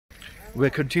We're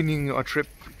continuing our trip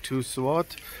to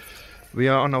Swat. We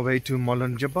are on our way to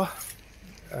Malam Jabba,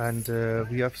 and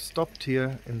we have stopped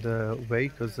here in the way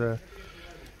because they're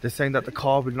saying that the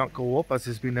car will not go up as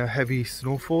there's been a heavy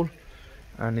snowfall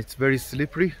and it's very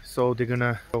slippery, so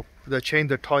they change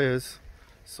their tires,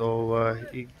 so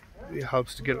it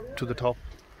helps to get up to the top.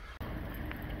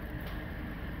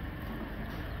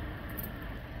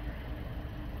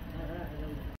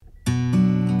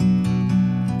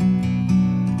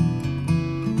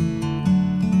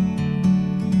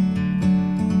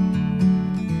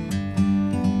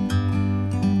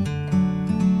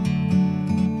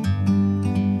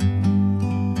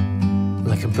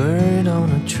 Like a bird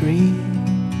on a tree,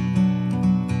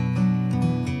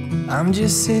 I'm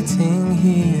just sitting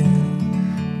here.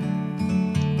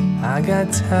 I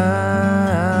got time,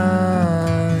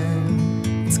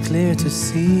 it's clear to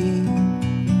see.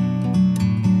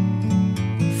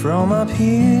 From up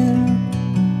here,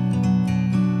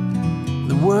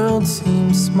 the world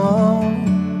seems small.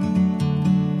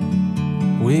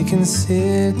 We can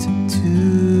sit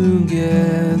together.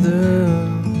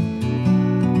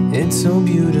 It's so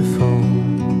beautiful,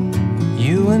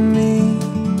 you and me.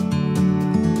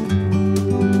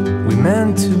 We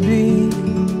meant to be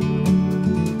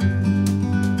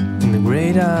in the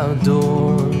great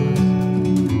outdoors,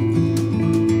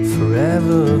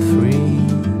 forever free.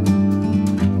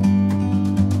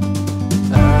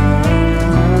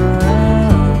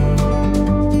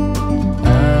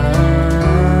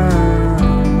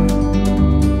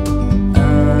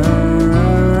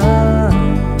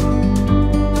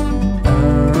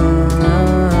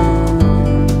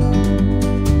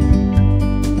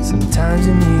 Sometimes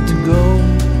you need to go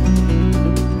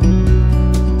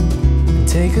and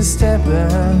take a step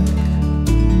back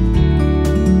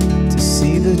to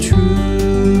see the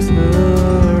truth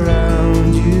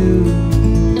around you.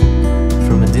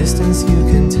 From a distance you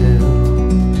can tell.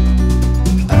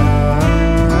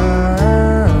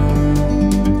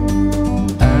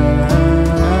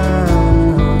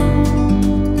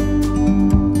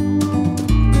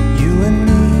 You and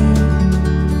me,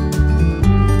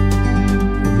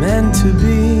 meant to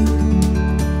be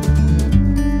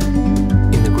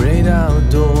in the great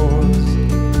outdoors,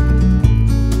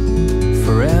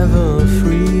 forever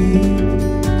free.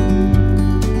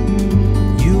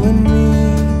 You and me,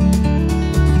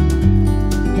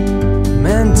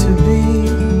 meant to be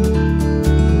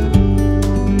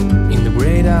in the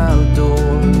great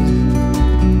outdoors,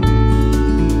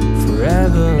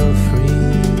 forever free.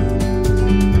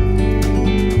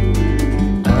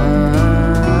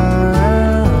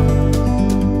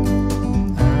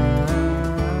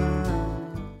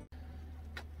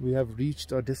 We have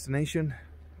reached our destination,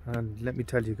 and let me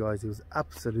tell you guys, it was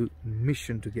absolute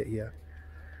mission to get here.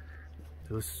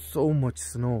 There was so much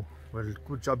snow. Well,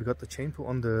 good job we got the chain put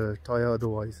on the tire,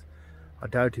 otherwise I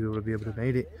doubt we would be able to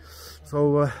make it.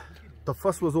 So the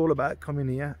fuss was all about coming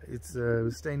here.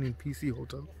 We're staying in PC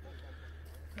Hotel,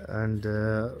 and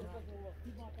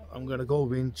I'm gonna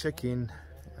go in, check in,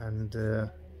 and I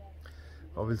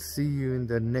will see you in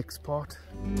the next part.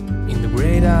 In the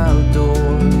great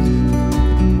outdoors,